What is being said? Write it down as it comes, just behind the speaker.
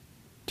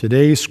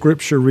Today's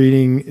scripture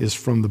reading is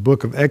from the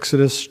book of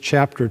Exodus,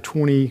 chapter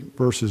 20,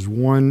 verses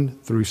 1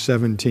 through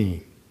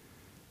 17.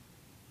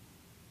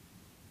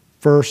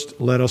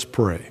 First, let us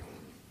pray.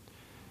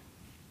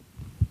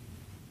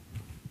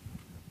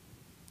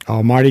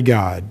 Almighty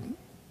God,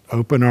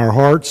 open our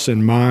hearts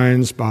and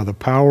minds by the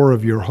power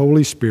of your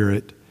Holy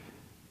Spirit,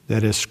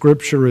 that as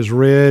Scripture is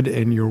read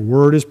and your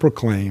word is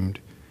proclaimed,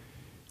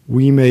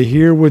 we may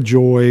hear with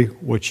joy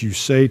what you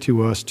say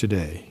to us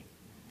today.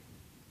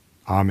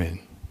 Amen.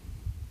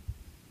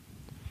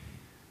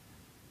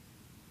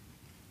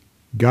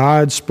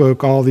 God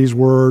spoke all these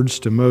words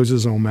to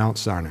Moses on Mount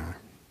Sinai.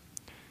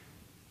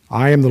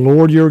 I am the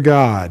Lord your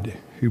God,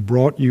 who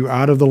brought you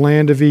out of the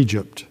land of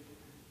Egypt,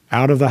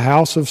 out of the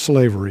house of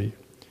slavery.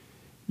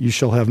 You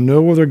shall have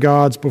no other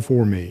gods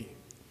before me.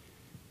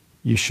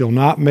 You shall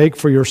not make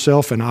for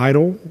yourself an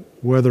idol,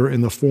 whether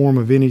in the form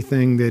of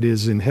anything that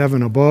is in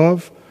heaven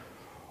above,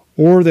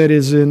 or that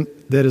is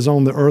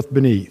on the earth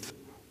beneath,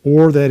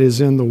 or that is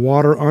in the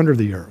water under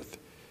the earth.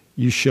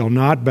 You shall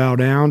not bow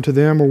down to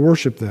them or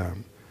worship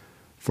them.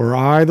 For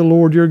I, the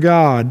Lord your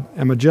God,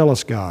 am a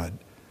jealous God,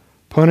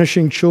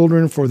 punishing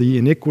children for the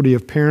iniquity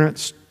of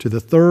parents to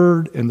the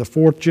third and the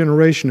fourth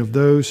generation of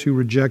those who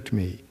reject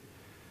me,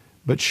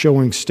 but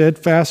showing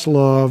steadfast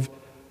love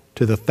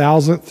to the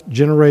 1,000th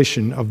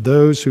generation of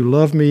those who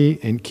love me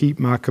and keep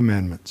my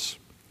commandments.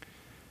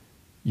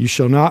 You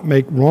shall not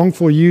make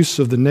wrongful use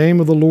of the name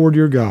of the Lord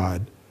your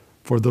God,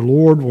 for the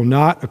Lord will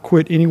not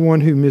acquit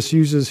anyone who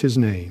misuses his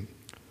name.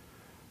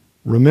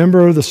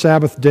 Remember the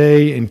Sabbath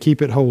day and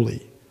keep it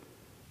holy.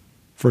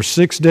 For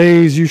 6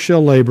 days you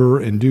shall labor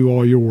and do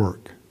all your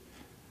work.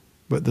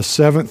 But the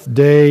seventh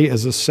day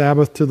is a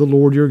Sabbath to the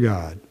Lord your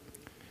God.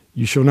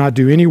 You shall not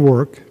do any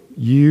work,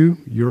 you,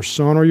 your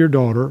son or your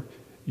daughter,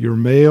 your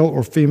male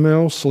or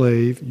female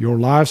slave, your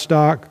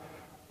livestock,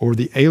 or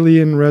the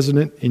alien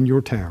resident in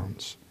your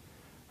towns.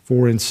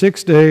 For in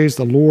 6 days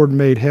the Lord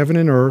made heaven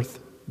and earth,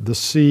 the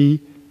sea,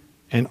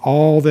 and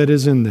all that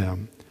is in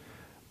them,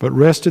 but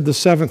rested the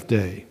seventh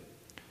day.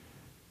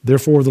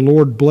 Therefore the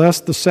Lord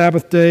blessed the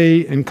Sabbath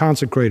day and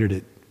consecrated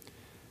it,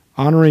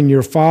 honoring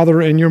your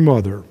father and your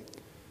mother,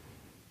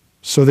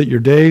 so that your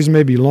days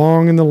may be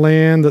long in the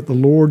land that the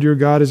Lord your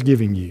God is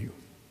giving you.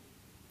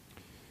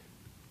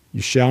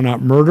 You shall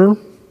not murder.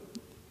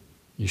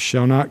 You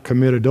shall not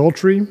commit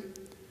adultery.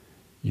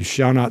 You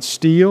shall not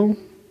steal.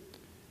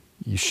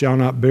 You shall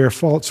not bear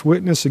false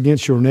witness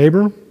against your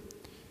neighbor.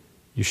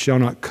 You shall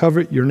not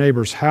covet your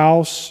neighbor's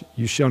house.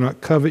 You shall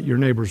not covet your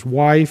neighbor's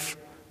wife,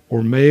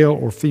 or male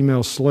or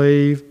female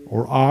slave,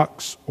 or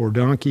ox, or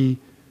donkey,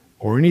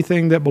 or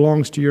anything that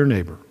belongs to your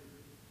neighbor.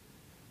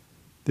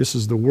 This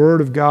is the word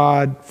of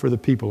God for the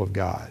people of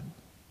God.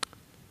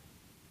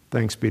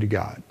 Thanks be to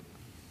God.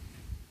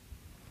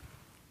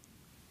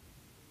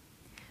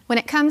 When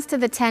it comes to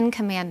the 10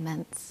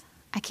 Commandments,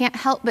 I can't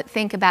help but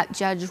think about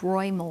Judge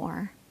Roy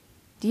Moore.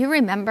 Do you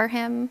remember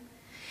him?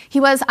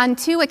 He was on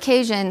 2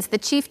 occasions the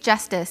Chief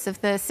Justice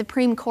of the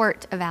Supreme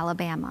Court of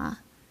Alabama.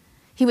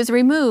 He was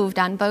removed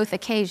on both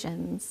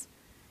occasions.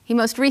 He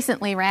most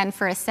recently ran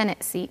for a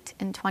Senate seat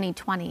in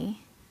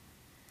 2020.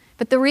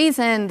 But the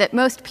reason that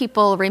most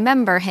people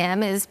remember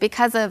him is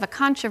because of a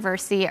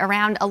controversy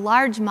around a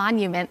large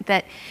monument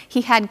that he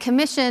had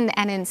commissioned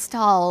and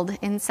installed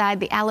inside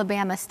the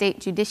Alabama State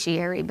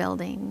Judiciary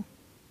building.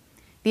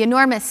 The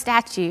enormous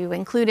statue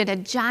included a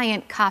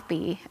giant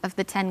copy of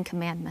the 10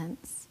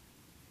 Commandments.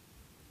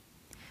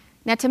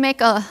 Now, to make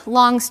a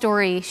long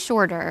story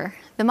shorter,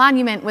 the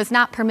monument was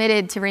not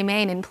permitted to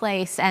remain in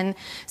place, and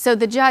so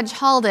the judge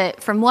hauled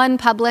it from one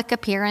public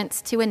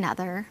appearance to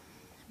another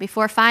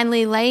before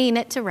finally laying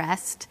it to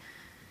rest,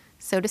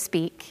 so to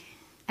speak,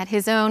 at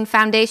his own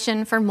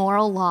Foundation for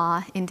Moral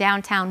Law in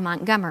downtown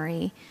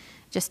Montgomery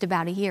just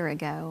about a year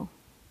ago.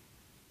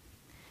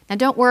 Now,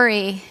 don't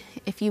worry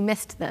if you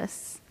missed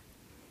this.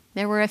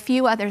 There were a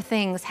few other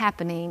things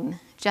happening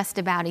just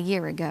about a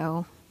year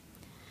ago.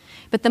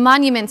 But the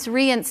monument's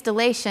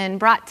reinstallation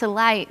brought to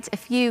light a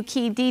few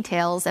key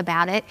details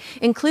about it,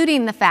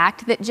 including the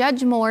fact that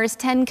Judge Moore's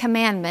 10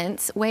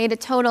 Commandments weighed a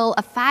total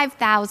of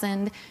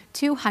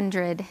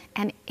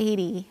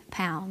 5,280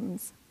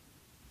 pounds.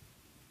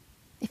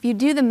 If you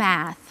do the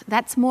math,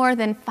 that's more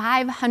than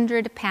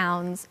 500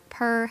 pounds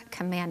per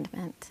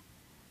commandment.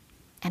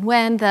 And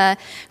when the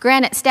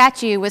granite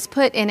statue was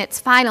put in its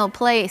final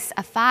place,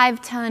 a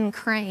 5-ton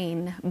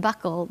crane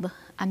buckled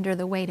under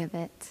the weight of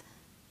it.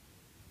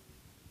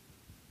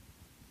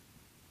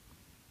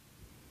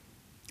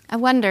 I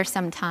wonder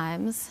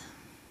sometimes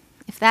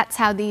if that's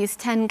how these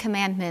 10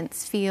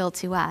 Commandments feel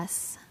to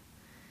us,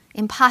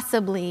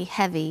 impossibly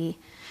heavy,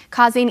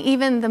 causing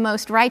even the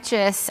most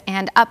righteous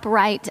and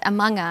upright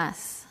among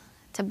us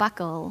to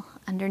buckle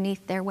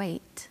underneath their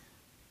weight.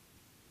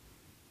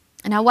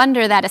 And I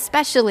wonder that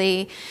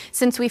especially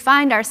since we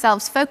find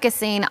ourselves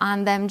focusing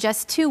on them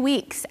just 2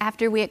 weeks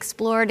after we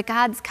explored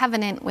God's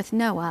covenant with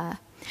Noah.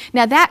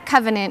 Now that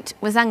covenant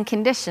was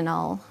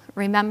unconditional,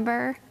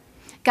 remember?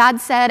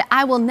 God said,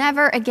 I will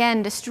never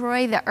again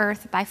destroy the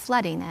earth by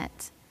flooding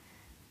it.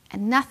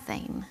 And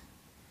nothing,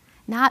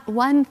 Not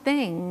one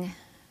thing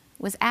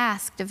was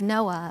asked of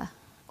Noah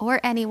or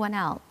anyone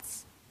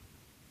else.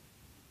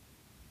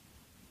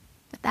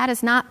 But that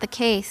is not the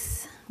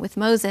case with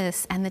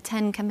Moses and the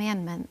 10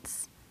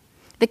 Commandments.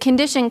 The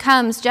condition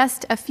comes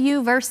just a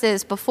few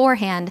verses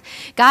beforehand.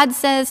 God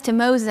says to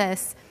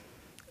Moses,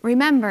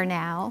 "Remember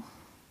now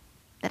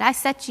that I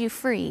set you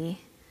free.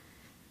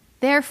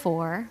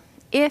 Therefore,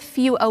 if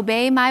you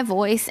obey my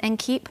voice and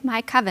keep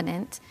my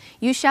covenant,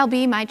 you shall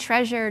be my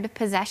treasured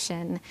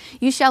possession.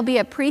 You shall be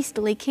a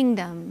priestly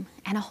kingdom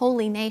and a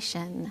holy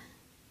nation."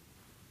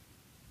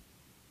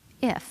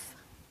 If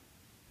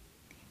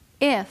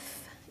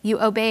you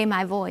obey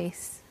my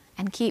voice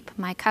and keep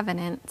my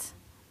covenant.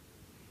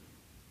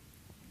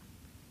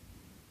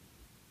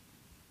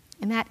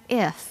 And that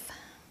if,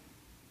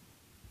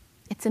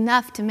 it's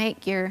enough to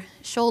make your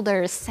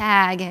shoulders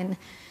sag and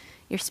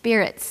your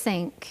spirit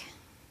sink,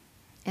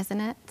 isn't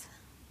it?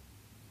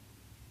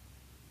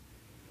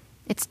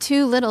 It's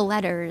 2 little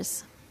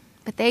letters,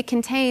 but they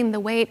contain the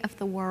weight of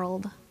the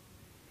world,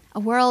 a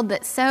world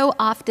that so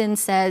often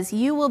says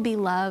you will be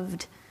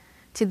loved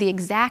to the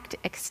exact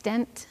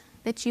extent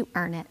that you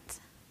earn it.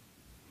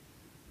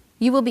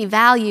 You will be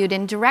valued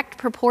in direct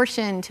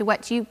proportion to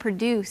what you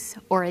produce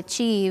or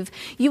achieve.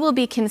 You will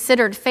be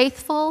considered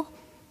faithful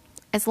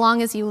as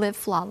long as you live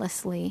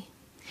flawlessly.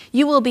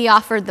 You will be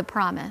offered the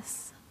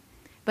promise,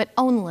 but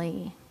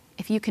only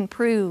if you can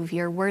prove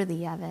you're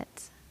worthy of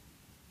it.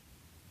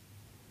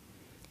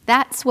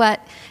 That's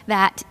what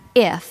that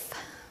if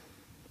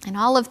and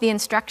all of the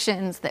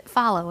instructions that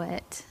follow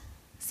it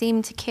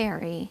seem to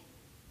carry.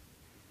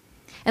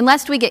 And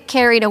lest we get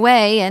carried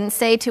away and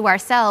say to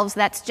ourselves,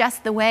 that's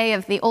just the way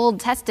of the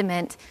Old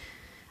Testament,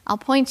 I'll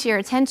point your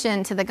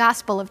attention to the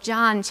Gospel of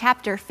John,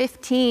 chapter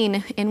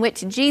 15, in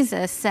which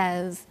Jesus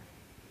says,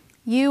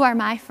 "You are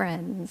my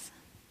friends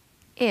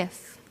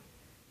if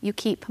you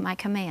keep my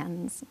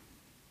commands."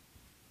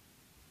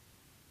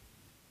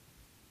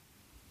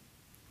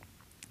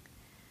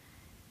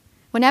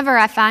 Whenever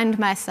I find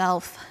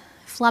myself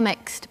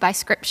flummoxed by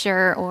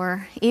Scripture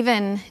or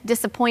even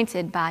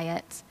disappointed by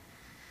it,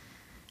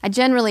 I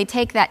generally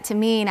take that to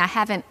mean I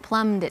haven't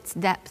plumbed its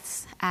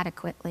depths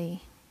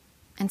adequately.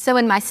 And so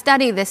in my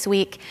study this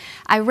week,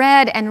 I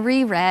read and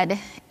reread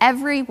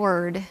every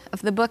word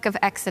of the book of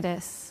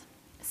Exodus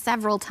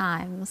several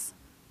times.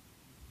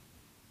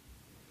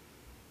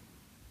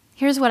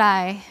 Here's what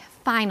I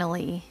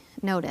finally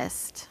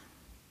noticed.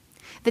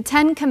 The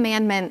 10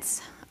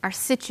 Commandments are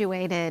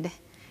situated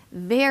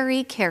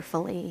very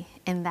carefully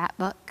in that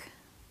book.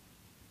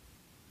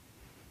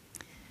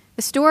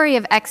 The story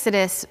of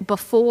Exodus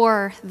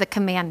before the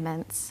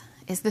commandments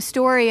is the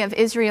story of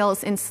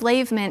Israel's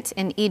enslavement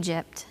in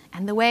Egypt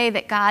and the way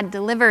that God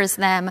delivers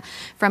them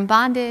from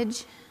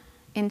bondage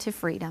into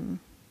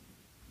freedom.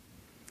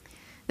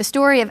 The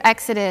story of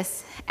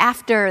Exodus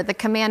after the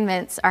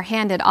commandments are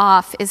handed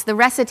off is the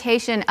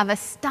recitation of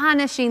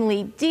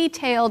astonishingly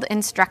detailed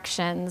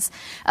instructions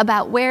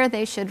about where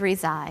they should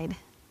reside.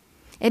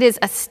 It is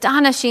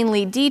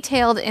astonishingly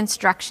detailed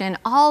instruction,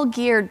 all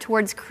geared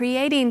towards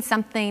creating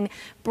something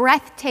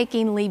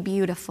breathtakingly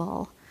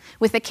beautiful,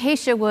 with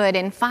acacia wood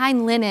and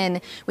fine linen,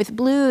 with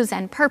blues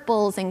and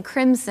purples and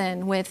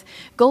crimson, with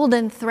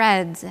golden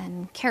threads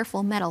and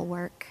careful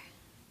metalwork.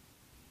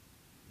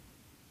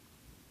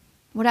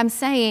 What I'm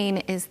saying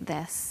is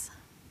this.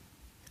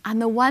 On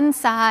the one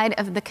side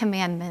of the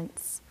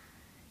commandments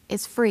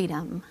is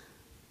freedom,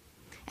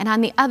 and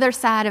on the other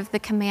side of the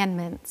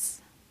commandments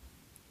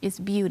is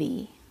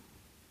beauty.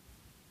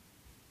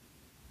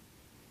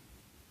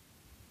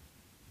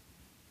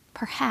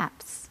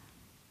 Perhaps,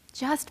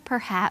 just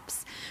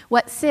perhaps,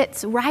 what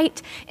sits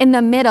right in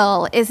the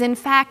middle is in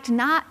fact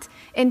not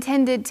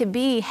intended to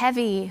be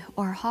heavy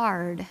or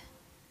hard,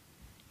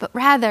 but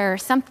rather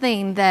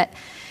something that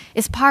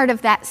is part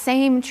of that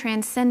same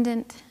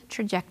transcendent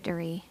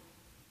trajectory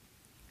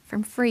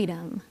from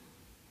freedom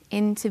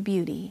into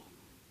beauty.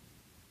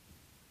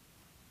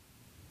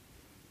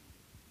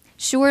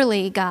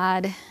 Surely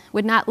God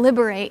would not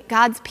liberate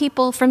God's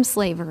people from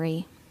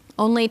slavery,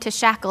 only to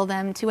shackle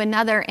them to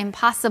another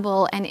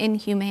impossible and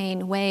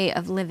inhumane way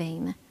of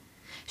living.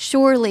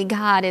 Surely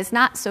God is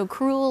not so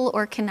cruel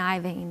or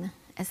conniving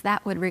as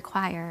that would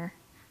require.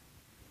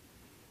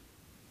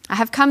 I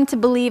have come to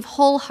believe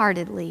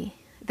wholeheartedly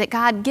that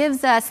God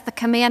gives us the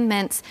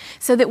commandments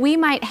so that we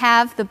might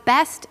have the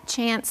best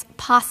chance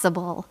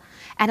possible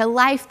at a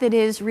life that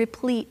is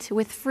replete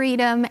with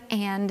freedom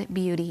and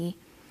beauty.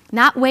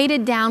 Not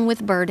weighted down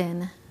with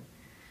burden,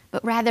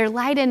 but rather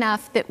light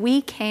enough that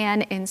we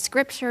can, in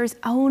Scripture's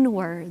own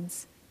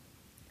words,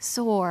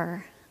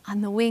 soar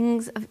on the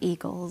wings of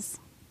eagles.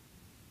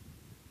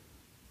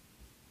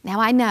 Now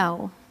I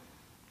know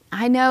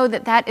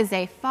that that is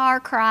a far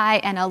cry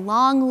and a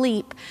long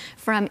leap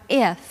from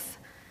if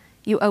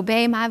you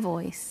obey my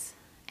voice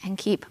and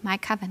keep my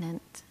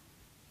covenant.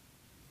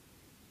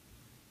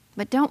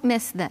 But don't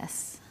miss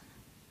this.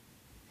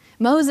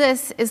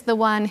 Moses is the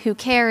one who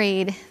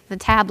carried the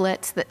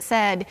tablets that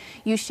said,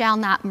 "You shall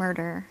not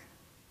murder."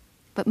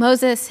 But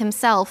Moses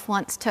himself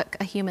once took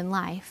a human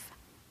life.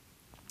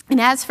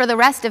 And as for the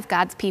rest of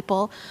God's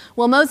people,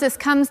 well, Moses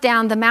comes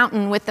down the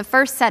mountain with the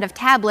first set of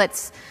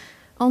tablets,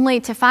 only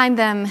to find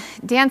them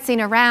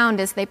dancing around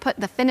as they put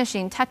the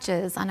finishing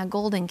touches on a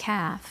golden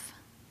calf.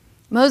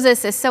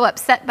 Moses is so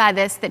upset by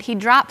this that he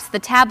drops the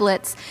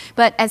tablets,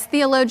 but as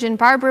theologian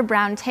Barbara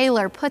Brown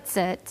Taylor puts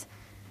it,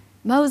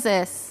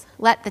 Moses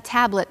let the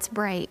tablets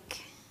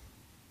break,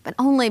 but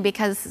only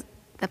because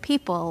the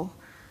people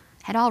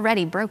had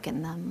already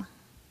broken them.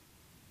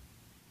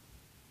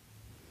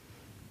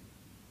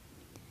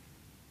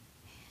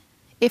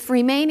 If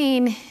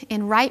remaining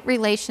in right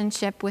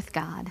relationship with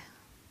God,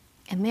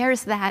 and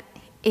there's that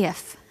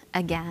if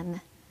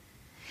again,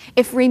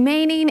 if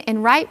remaining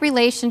in right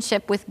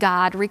relationship with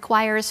God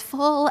requires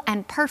full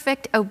and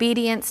perfect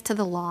obedience to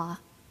the law,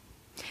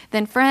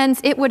 then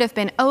friends, it would have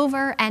been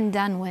over and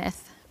done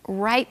with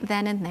right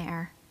then and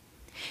there.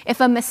 If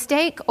a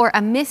mistake or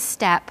a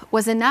misstep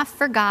was enough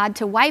for God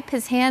to wipe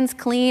his hands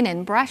clean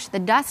and brush the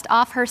dust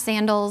off her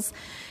sandals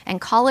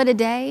and call it a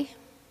day,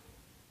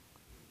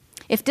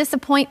 if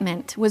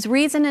disappointment was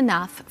reason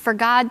enough for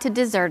God to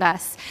desert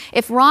us,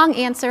 if wrong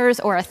answers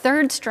or a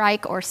third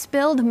strike or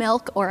spilled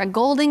milk or a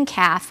golden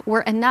calf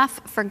were enough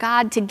for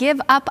God to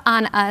give up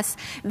on us,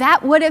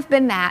 that would have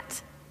been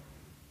that.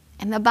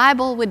 And the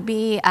Bible would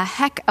be a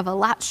heck of a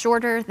lot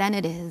shorter than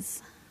it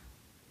is.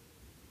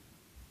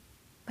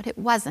 But it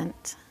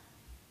wasn't,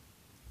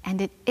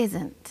 and it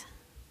isn't.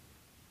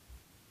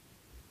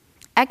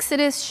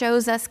 Exodus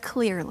shows us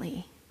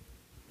clearly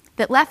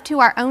that left to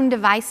our own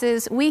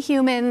devices, we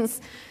humans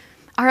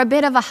are a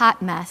bit of a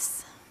hot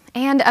mess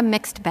and a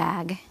mixed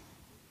bag.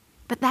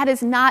 But that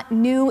is not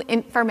new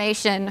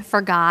information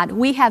for God.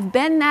 We have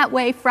been that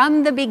way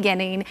from the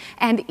beginning,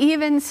 and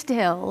even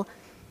still,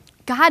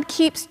 God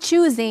keeps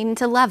choosing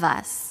to love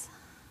us.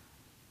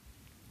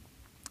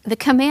 The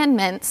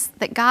commandments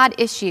that God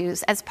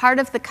issues as part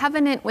of the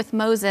covenant with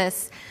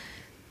Moses,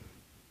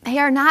 they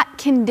are not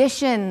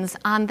conditions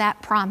on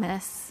that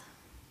promise.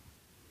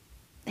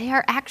 They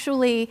are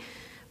actually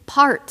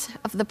part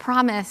of the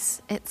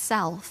promise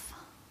itself.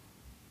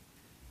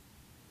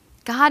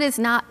 God is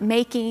not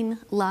making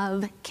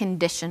love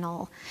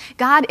conditional.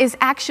 God is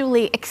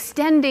actually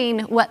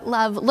extending what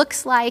love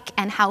looks like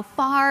and how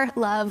far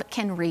love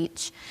can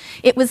reach.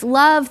 It was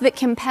love that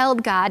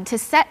compelled God to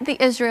set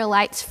the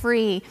Israelites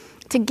free,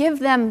 to give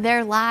them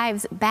their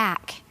lives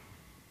back.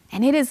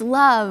 And it is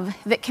love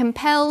that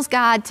compels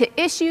God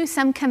to issue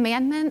some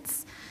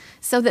commandments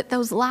so that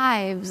those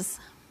lives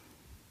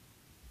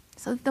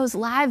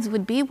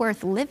would be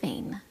worth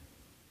living.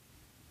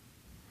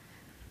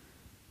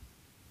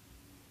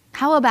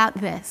 How about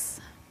this?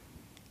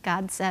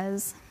 God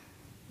says,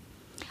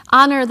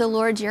 honor the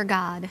Lord your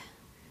God,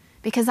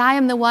 because I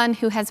am the one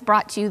who has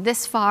brought you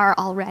this far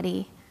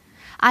already.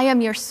 I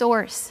am your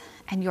source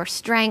and your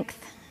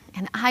strength,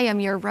 and I am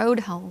your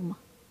road home.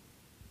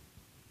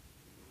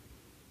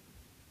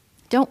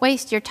 Don't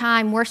waste your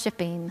time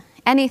worshiping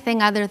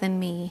anything other than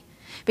me,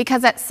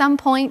 because at some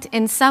point,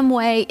 in some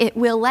way, it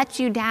will let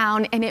you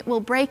down and it will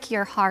break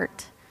your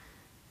heart.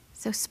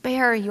 So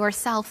spare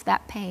yourself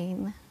that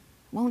pain,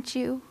 won't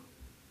you?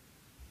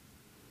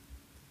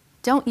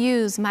 Don't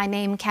use my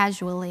name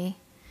casually.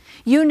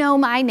 You know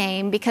my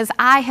name because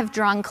I have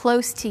drawn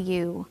close to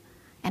you,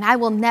 and I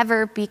will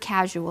never be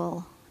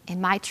casual in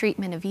my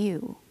treatment of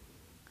you,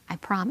 I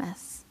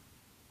promise.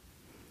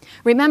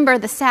 Remember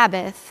the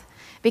Sabbath,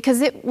 because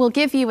it will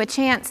give you a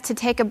chance to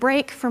take a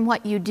break from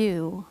what you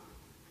do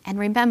and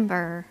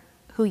remember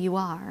who you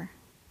are.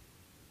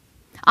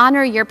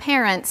 Honor your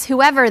parents,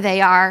 whoever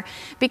they are,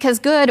 because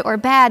good or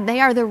bad,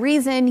 they are the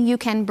reason you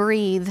can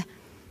breathe.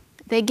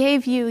 They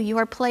gave you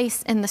your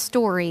place in the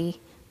story.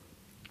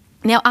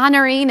 Now,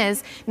 honoring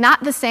is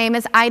not the same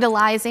as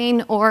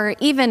idolizing or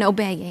even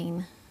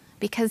obeying,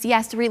 because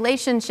yes,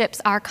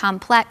 relationships are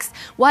complex.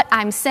 What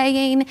I'm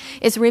saying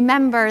is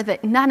remember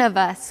that none of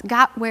us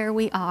got where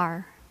we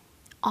are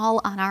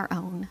all on our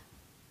own.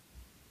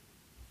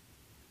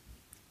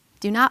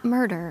 Do not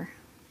murder.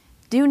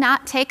 Do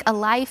not take a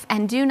life,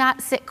 and do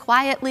not sit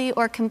quietly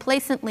or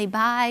complacently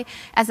by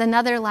as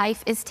another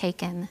life is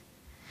taken.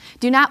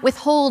 Do not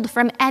withhold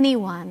from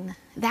anyone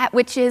that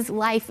which is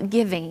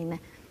life-giving,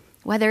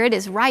 whether it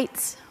is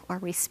rights or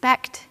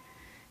respect,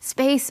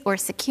 space or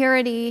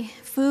security,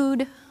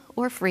 food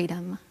or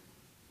freedom.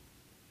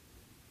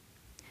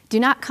 Do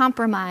not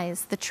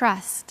compromise the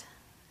trust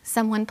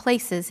someone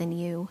places in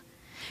you.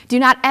 Do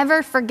not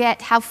ever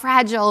forget how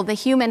fragile the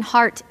human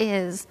heart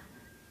is,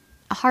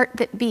 a heart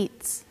that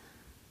beats,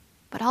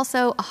 but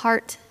also a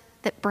heart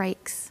that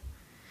breaks.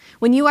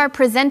 When you are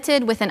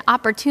presented with an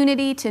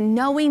opportunity to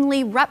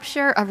knowingly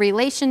rupture a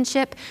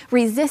relationship,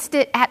 resist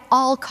it at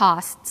all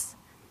costs,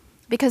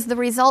 because the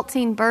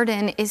resulting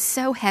burden is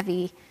so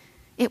heavy,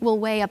 it will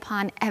weigh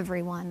upon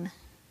everyone,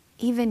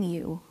 even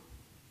you.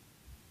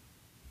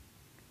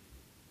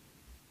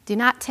 Do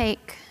not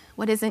take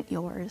what isn't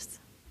yours.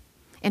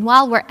 And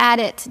while we're at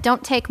it,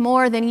 don't take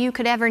more than you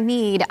could ever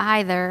need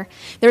either.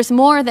 There's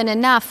more than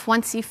enough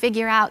once you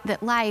figure out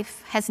that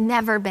life has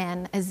never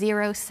been a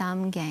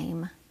zero-sum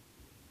game.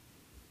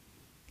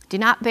 Do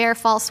not bear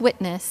false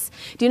witness.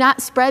 Do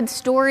not spread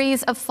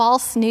stories of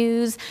false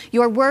news.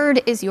 Your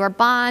word is your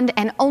bond,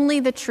 and only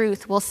the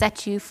truth will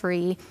set you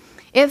free.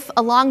 If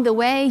along the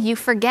way you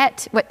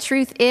forget what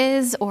truth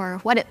is or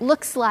what it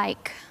looks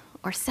like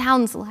or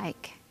sounds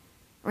like,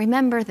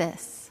 remember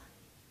this: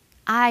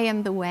 I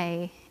am the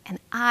way, and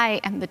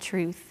I am the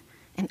truth,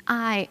 and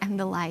I am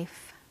the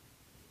life.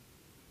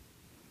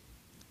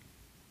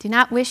 Do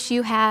not wish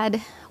you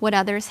had what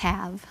others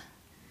have.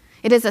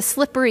 It is a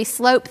slippery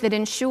slope that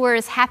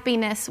ensures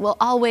happiness will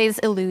always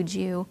elude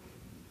you.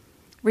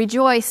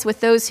 Rejoice with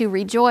those who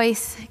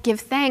rejoice.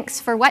 Give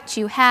thanks for what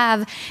you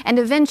have, and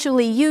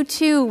eventually you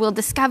too will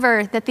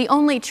discover that the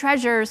only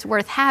treasures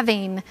worth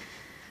having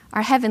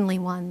are heavenly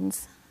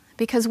ones.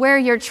 Because where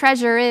your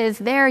treasure is,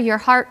 there your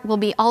heart will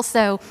be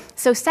also.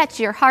 So set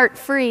your heart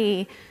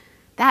free.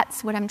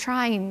 That's what I'm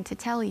trying to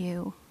tell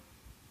you.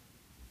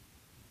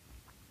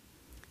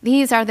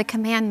 These are the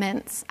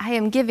commandments I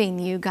am giving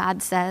you,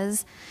 God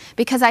says,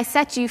 because I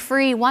set you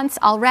free once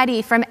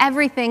already from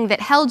everything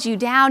that held you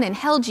down and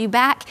held you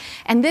back.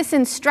 And this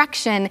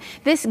instruction,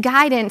 this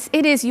guidance,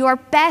 it is your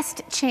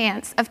best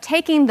chance of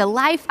taking the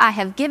life I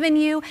have given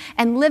you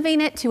and living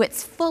it to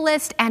its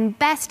fullest and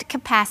best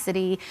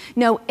capacity.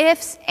 No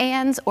ifs,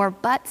 ands, or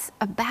buts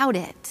about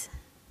it.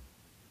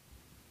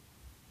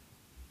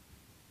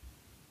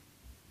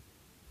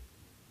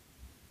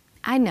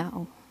 I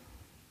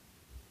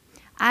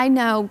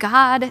know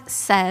God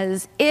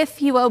says,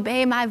 if you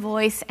obey my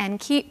voice and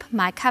keep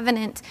my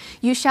covenant,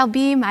 you shall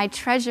be my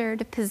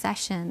treasured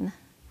possession.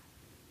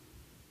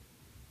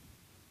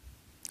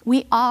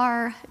 We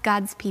are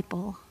God's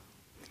people.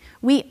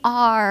 We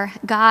are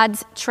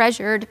God's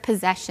treasured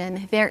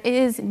possession. There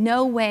is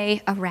no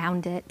way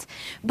around it.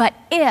 But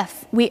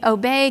if we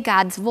obey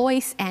God's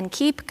voice and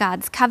keep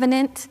God's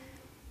covenant,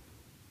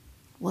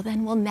 well,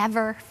 then we'll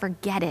never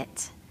forget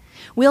it.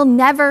 We'll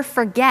never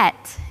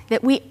forget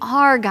that we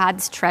are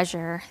God's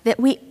treasure, that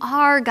we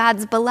are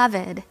God's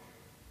beloved.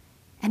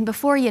 And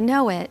before you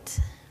know it,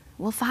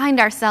 we'll find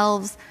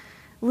ourselves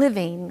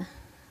living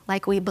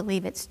like we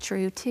believe it's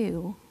true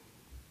too.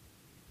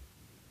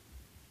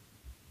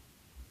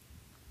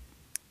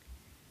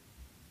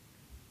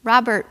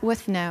 Robert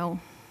Wuthnow,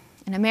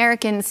 an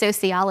American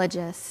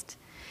sociologist,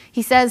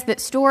 he says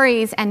that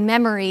stories and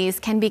memories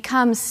can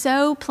become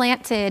so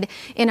planted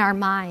in our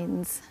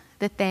minds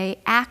that they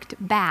act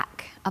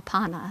back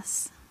upon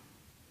us.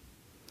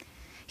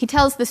 He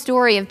tells the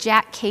story of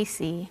Jack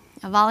Casey,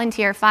 a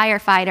volunteer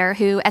firefighter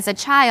who, as a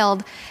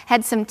child,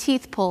 had some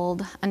teeth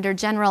pulled under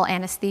general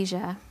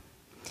anesthesia.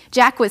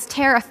 Jack was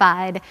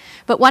terrified,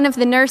 but one of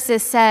the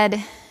nurses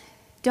said,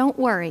 "Don't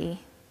worry.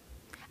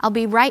 I'll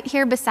be right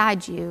here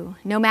beside you,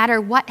 no matter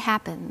what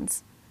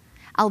happens.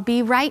 I'll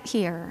be right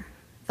here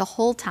the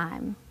whole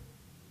time."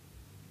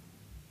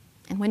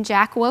 And when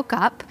Jack woke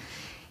up,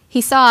 he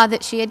saw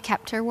that she had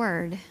kept her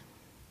word.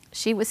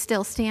 She was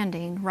still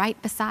standing right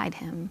beside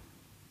him.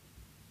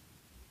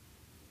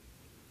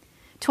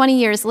 20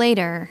 years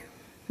later,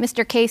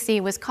 Mr.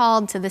 Casey was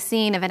called to the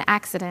scene of an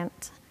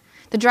accident.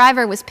 The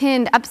driver was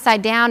pinned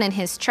upside down in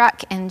his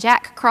truck, and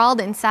Jack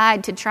crawled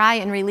inside to try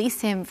and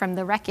release him from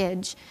the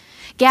wreckage.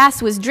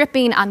 Gas was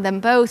dripping on them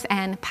both,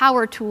 and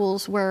power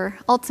tools were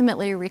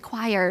ultimately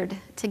required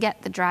to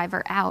get the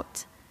driver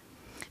out.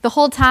 The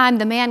whole time,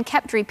 the man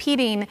kept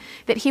repeating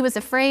that he was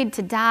afraid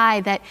to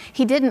die, that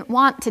he didn't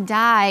want to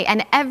die,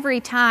 and every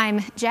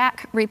time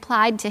Jack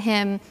replied to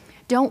him,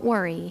 "Don't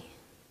worry.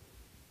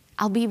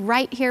 I'll be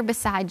right here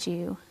beside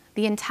you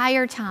the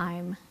entire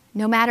time,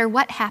 no matter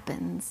what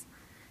happens.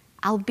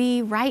 I'll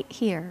be right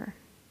here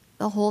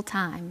the whole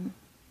time."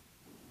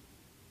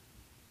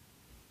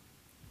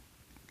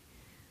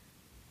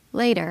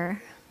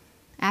 Later,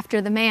 after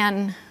the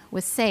man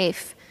was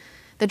safe,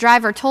 the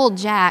driver told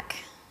Jack,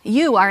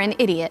 "You are an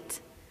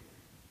idiot.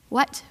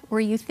 What were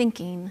you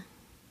thinking?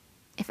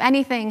 If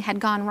anything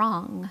had gone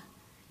wrong,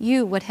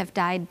 you would have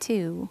died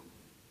too."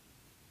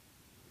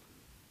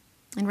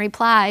 In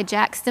reply,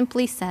 Jack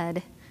simply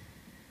said,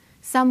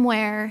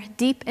 "Somewhere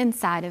deep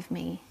inside of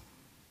me,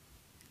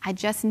 I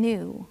just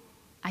knew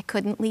I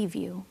couldn't leave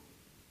you."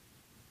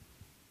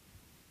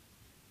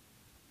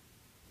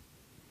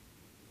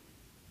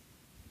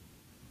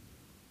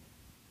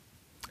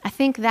 I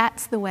think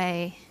that's the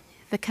way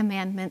the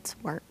commandments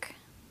work.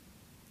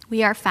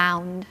 We are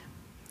found,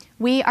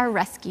 we are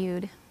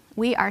rescued,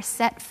 we are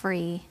set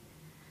free.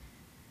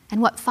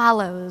 And what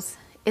follows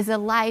is a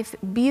life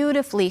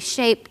beautifully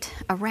shaped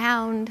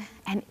around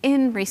and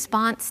in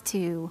response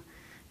to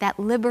that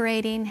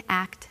liberating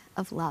act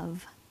of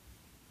love.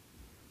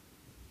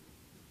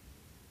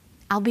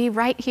 I'll be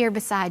right here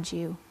beside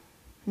you,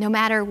 no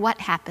matter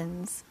what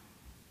happens.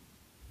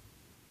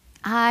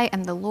 I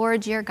am the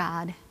Lord your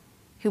God,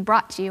 who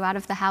brought you out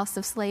of the house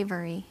of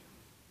slavery.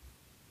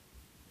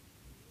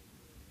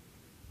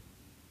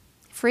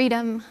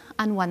 Freedom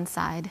on one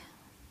side,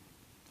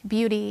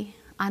 beauty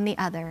on the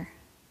other.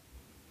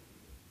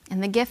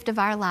 And the gift of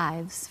our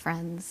lives,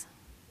 friends,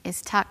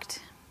 is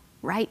tucked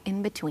right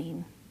in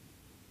between.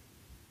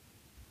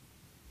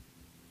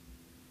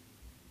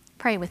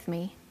 Pray with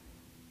me.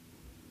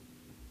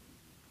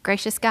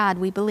 Gracious God,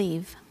 we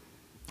believe.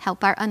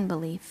 Help our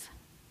unbelief.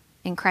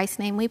 In Christ's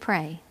name we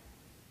pray.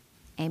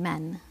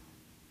 Amen.